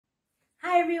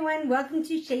everyone, welcome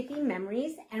to Shaping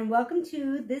Memories and welcome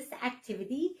to this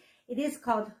activity. It is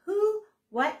called Who,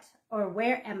 What, or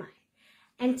Where Am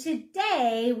I? And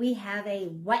today we have a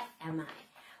What Am I?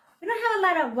 We don't have a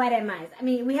lot of What Am I's. I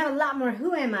mean, we have a lot more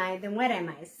Who Am I than What Am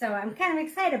I. So I'm kind of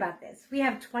excited about this. We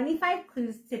have 25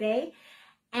 clues today.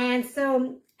 And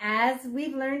so as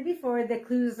we've learned before, the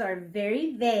clues are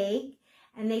very vague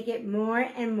and they get more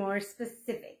and more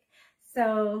specific.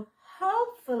 So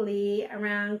hopefully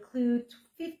around clue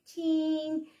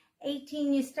 15,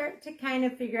 18, you start to kind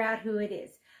of figure out who it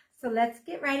is. So let's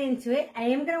get right into it. I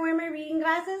am going to wear my reading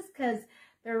glasses because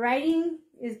the writing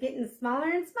is getting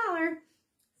smaller and smaller.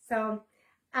 So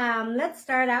let's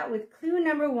start out with clue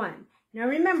number 1. Now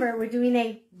remember, we're doing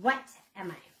a what am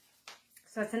I?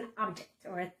 So it's an object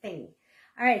or a thing.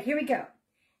 All right, here we go.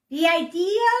 The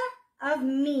idea of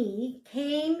me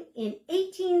came in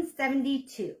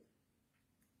 1872.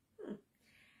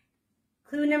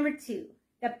 Clue number 2.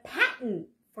 The patent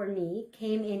for me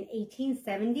came in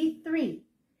 1873.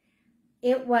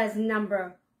 It was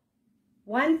number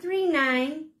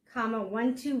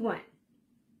 139,121.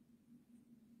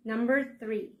 Number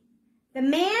 3. The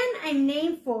man I'm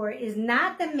named for is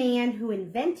not the man who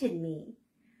invented me.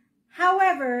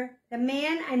 However, the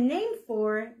man I'm named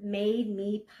for made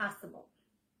me possible.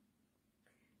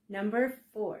 Number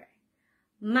 4.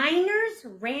 Miners,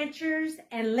 ranchers,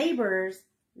 and laborers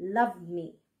loved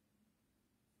me.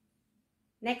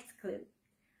 Next clue.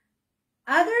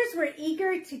 Others were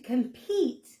eager to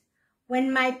compete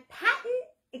when my patent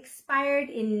expired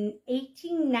in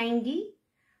 1890,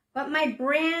 but my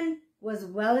brand was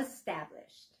well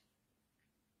established.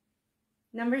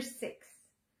 Number 6.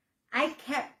 I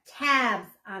kept tabs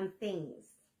on things.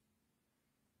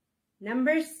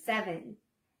 Number 7.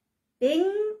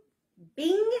 Bing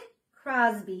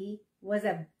Crosby was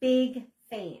a big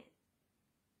fan.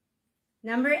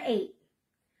 Number 8.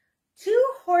 2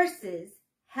 horses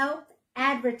helped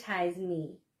advertise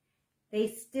me. They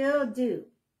still do.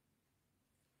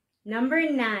 Number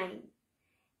 9.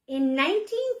 In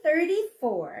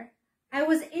 1934, I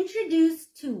was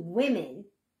introduced to women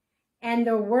and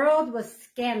the world was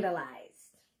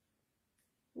scandalized.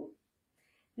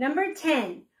 Number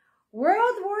 10.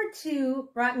 World War II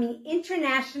brought me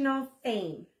international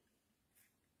fame.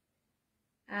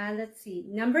 Let's see.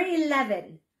 Number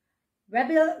 11.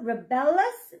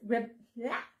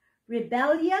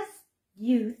 Rebellious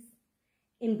youth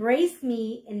embraced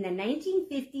me in the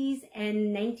 1950s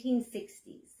and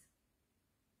 1960s.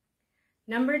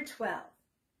 Number 12.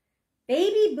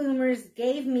 Baby boomers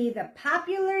gave me the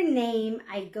popular name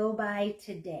I go by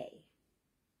today.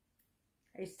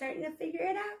 Are you starting to figure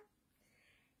it out?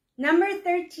 Number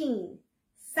 13.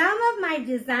 Some of my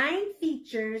design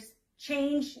features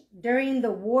changed during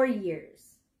the war years.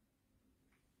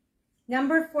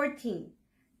 Number 14.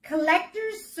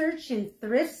 Collectors search in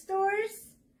thrift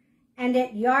stores and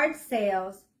at yard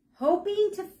sales,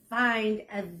 hoping to find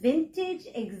a vintage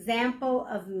example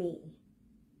of me.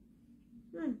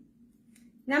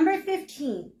 Number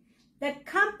 15. The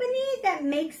company that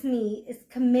makes me is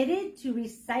committed to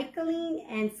recycling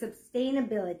and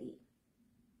sustainability.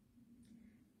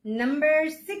 Number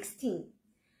 16.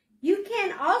 You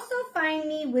can also find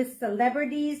me with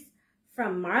celebrities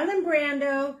from Marlon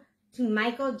Brando to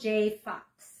Michael J. Fox.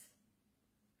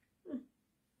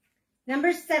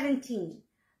 Number 17.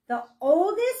 The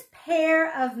oldest pair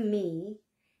of me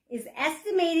is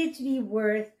estimated to be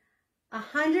worth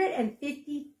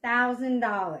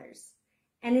 $150,000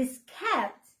 and is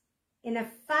kept in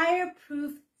a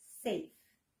fireproof safe.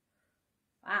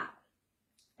 Wow,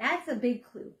 that's a big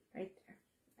clue right there.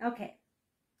 Okay,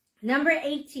 number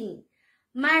 18.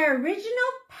 My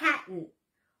original patent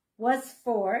was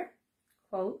for,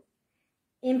 quote,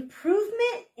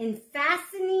 improvement in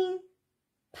fastening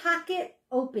pocket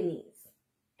openings,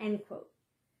 end quote.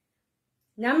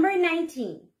 Number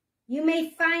 19. You may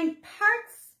find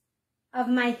parts of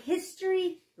my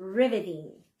history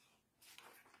riveting.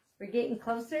 We're getting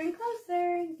closer and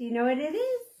closer. Do you know what it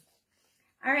is?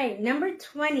 All right, number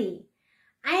 20.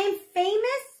 I am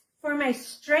famous for my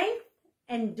strength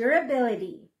and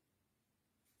durability.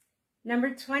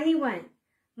 Number 21.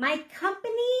 My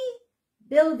company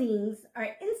buildings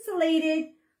are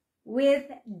insulated with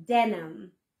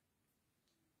denim.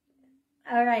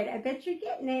 All right, I bet you're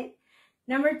getting it.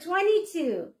 Number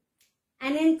 22.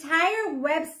 An entire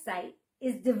website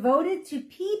is devoted to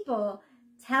people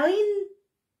telling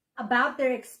about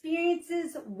their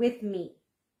experiences with me.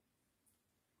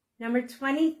 Number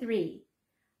 23.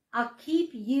 I'll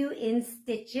keep you in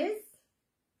stitches.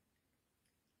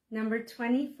 Number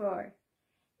 24.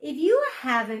 If you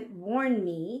haven't worn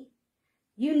me,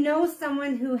 you know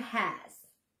someone who has.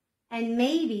 and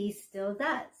maybe still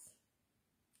does.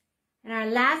 And our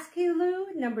last clue,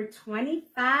 number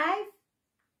 25.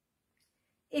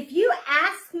 If you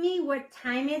ask me what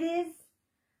time it is,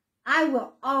 I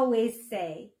will always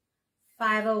say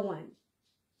 5:01.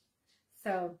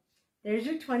 So there's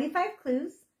your 25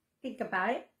 clues. Think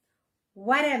about it.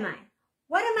 What am I?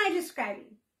 What am I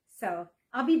describing? So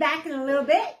I'll be back in a little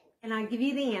bit and I'll give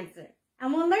you the answer.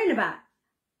 And we'll learn about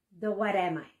the what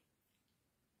am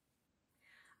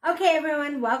I. Okay,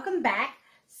 everyone, welcome back.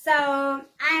 So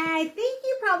I think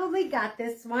you probably got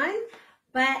this one,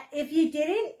 but if you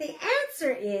didn't, the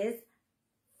answer is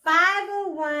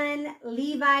 501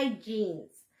 Levi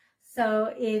jeans.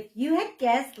 So if you had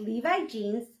guessed Levi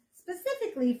jeans,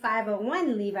 specifically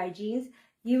 501 Levi jeans,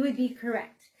 you would be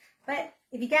correct. But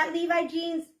if you got Levi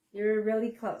jeans, you're really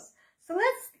close. So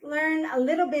let's learn a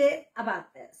little bit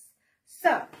about this.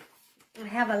 So I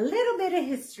have a little bit of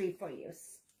history for you.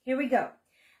 Here we go.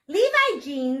 Levi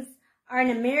jeans are an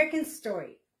American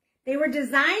story. They were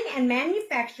designed and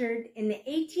manufactured in the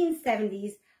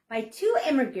 1870s by two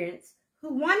immigrants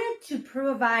who wanted to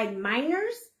provide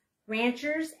miners,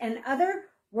 ranchers, and other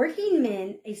working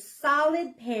men a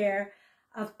solid pair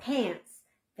of pants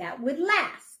that would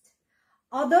last.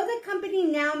 Although the company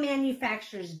now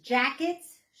manufactures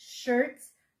jackets,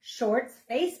 shirts, shorts,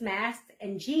 face masks,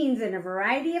 and jeans in a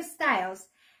variety of styles,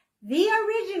 the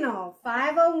original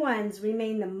 501s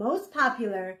remain the most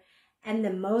popular and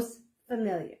the most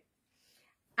familiar.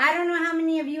 I don't know how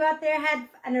many of you out there had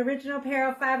an original pair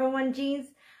of 501 jeans,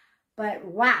 but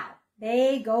wow,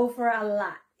 they go for a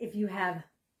lot if you have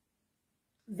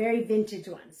very vintage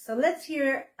ones. So let's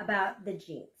hear about the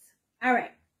jeans. All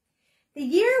right. The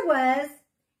year was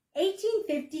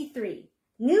 1853.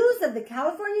 News of the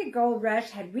California gold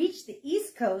rush had reached the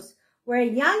East Coast, where a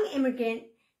young immigrant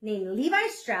named Levi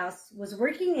Strauss was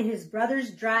working in his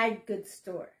brother's dry goods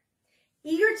store.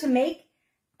 Eager to make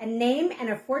a name and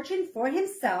a fortune for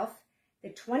himself, the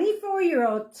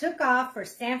 24-year-old took off for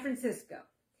San Francisco.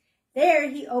 There,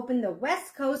 he opened the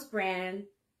West Coast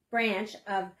branch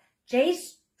of J.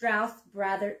 Strauss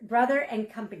Brother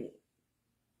and Company.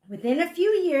 Within a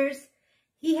few years,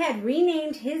 he had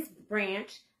renamed his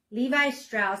branch Levi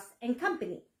Strauss and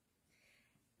Company.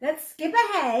 Let's skip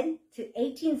ahead to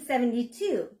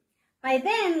 1872. By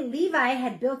then, Levi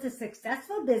had built a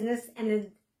successful business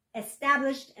and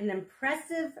established an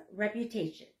impressive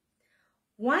reputation.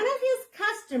 One of his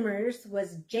customers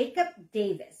was Jacob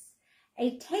Davis,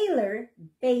 a tailor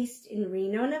based in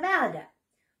Reno, Nevada,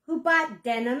 who bought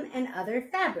denim and other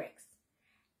fabrics.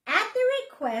 At the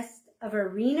request of a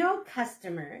Reno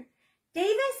customer,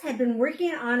 Davis had been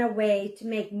working on a way to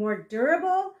make more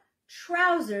durable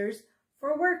trousers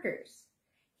for workers.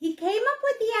 He came up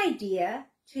with the idea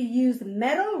to use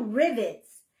metal rivets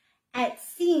at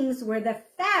seams where the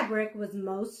fabric was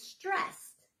most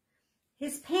stressed.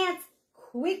 His pants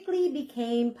quickly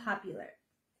became popular.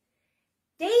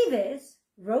 Davis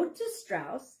wrote to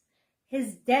Strauss,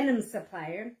 his denim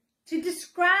supplier, to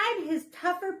describe his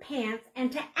tougher pants and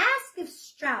to ask if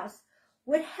Strauss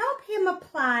would help him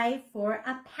apply for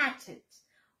a patent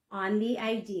on the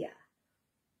idea.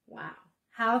 Wow,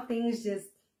 how things just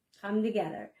come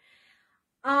together.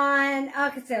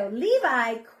 So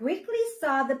Levi quickly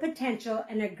saw the potential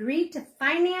and agreed to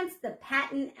finance the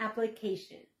patent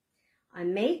application.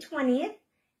 On May 20th,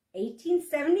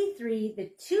 1873, the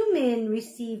two men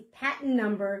received patent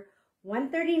number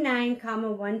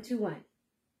 139,121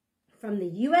 from the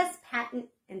U.S. Patent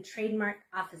and Trademark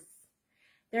Office.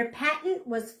 Their patent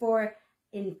was for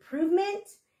improvement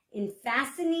in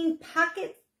fastening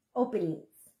pocket openings.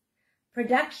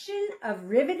 Production of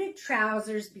riveted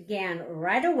trousers began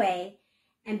right away,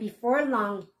 and before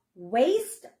long,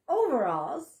 waist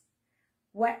overalls,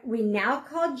 what we now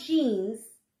call jeans,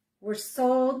 were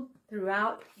sold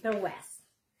throughout the West.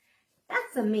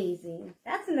 That's amazing.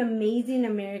 That's an amazing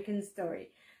American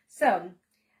story. So,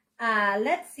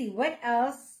 let's see what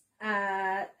else.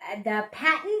 The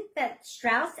patent that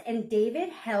Strauss and David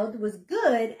held was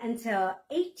good until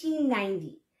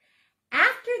 1890.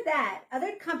 After that,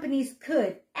 other companies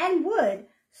could and would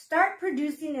start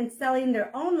producing and selling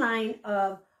their own line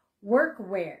of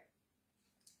workwear.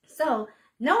 So,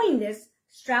 knowing this,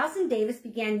 Strauss and Davis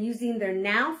began using their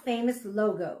now famous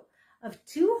logo of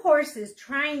two horses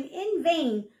trying in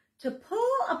vain to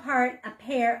pull apart a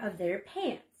pair of their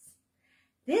pants.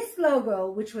 This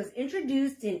logo, which was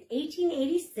introduced in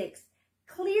 1886,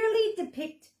 clearly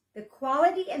depicts the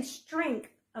quality and strength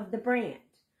of the brand.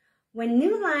 When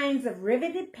new lines of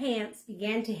riveted pants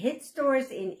began to hit stores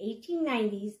in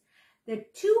 1890s, the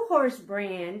two-horse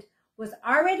brand was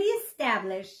already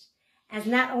established as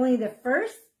not only the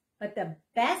first, but the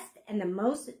best and the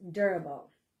most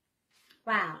durable.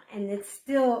 Wow, and it's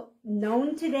still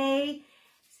known today,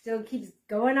 still keeps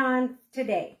going on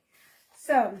today.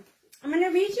 So I'm going to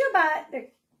read you about the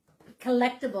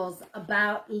collectibles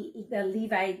about the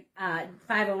Levi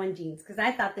 501 jeans, because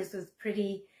I thought this was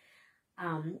pretty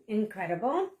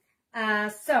incredible.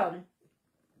 So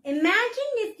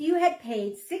imagine if you had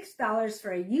paid $6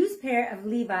 for a used pair of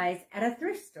Levi's at a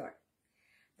thrift store.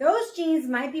 Those jeans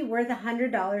might be worth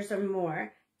 $100 or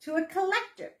more to a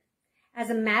collector.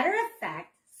 As a matter of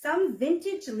fact, some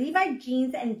vintage Levi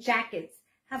jeans and jackets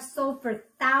have sold for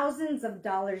thousands of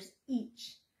dollars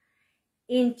each.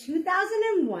 In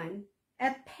 2001,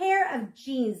 a pair of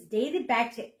jeans dated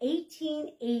back to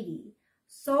 1880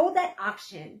 sold at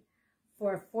auction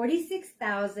for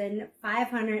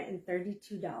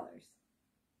 $46,532.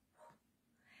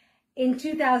 In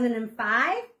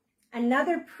 2005,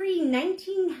 another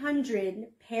pre-1900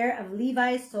 pair of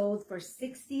Levi's sold for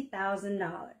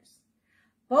 $60,000.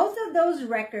 Both of those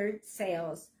record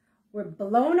sales were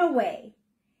blown away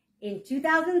in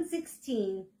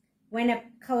 2016 when a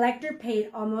collector paid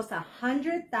almost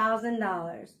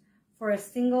 $100,000 for a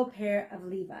single pair of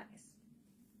Levi's.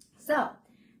 So,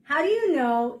 how do you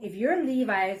know if your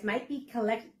Levi's might be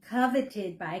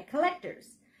coveted by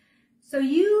collectors? So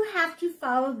you have to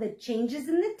follow the changes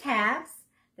in the tabs,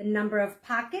 the number of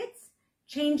pockets,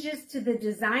 changes to the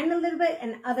design a little bit,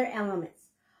 and other elements.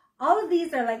 All of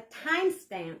these are like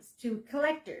timestamps to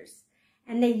collectors,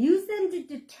 and they use them to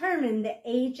determine the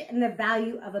age and the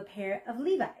value of a pair of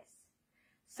Levi's.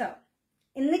 So,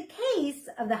 in the case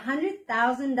of the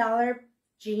 $100,000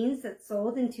 jeans that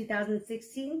sold in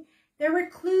 2016, there were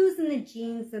clues in the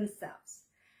jeans themselves.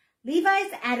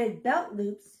 Levi's added belt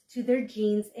loops to their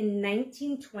jeans in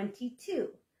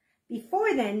 1922.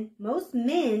 Before then, most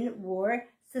men wore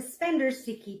suspenders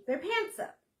to keep their pants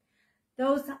up.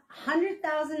 Those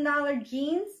 $100,000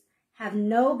 jeans have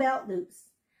no belt loops,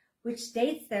 which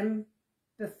dates them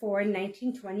before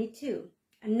 1922.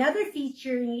 Another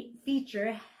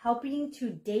feature helping to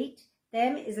date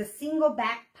them is a single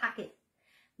back pocket.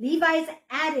 Levi's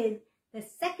added the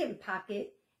second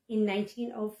pocket in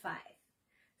 1905.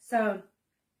 So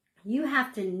you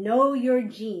have to know your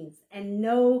jeans and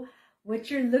know what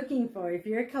you're looking for. If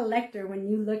you're a collector, when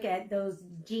you look at those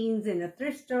jeans in a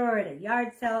thrift store, at a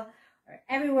yard sale, or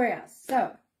everywhere else.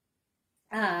 So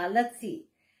let's see.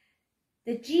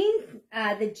 The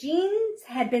jeans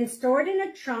had been stored in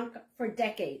a trunk for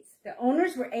decades. The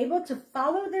owners were able to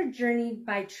follow their journey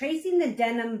by tracing the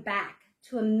denim back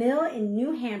to a mill in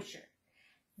New Hampshire.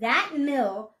 That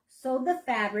mill sold the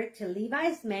fabric to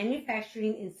Levi's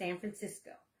Manufacturing in San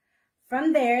Francisco.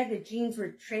 From there, the jeans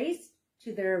were traced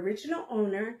to their original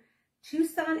owner,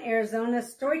 Tucson, Arizona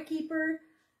storekeeper,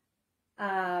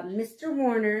 Mr.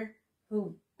 Warner,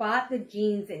 who bought the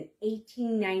jeans in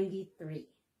 1893.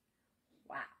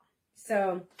 Wow.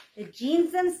 So the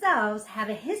jeans themselves have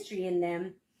a history in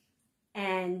them,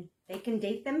 and they can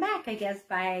date them back, I guess,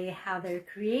 by how they're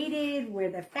created, where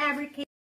they're fabricated.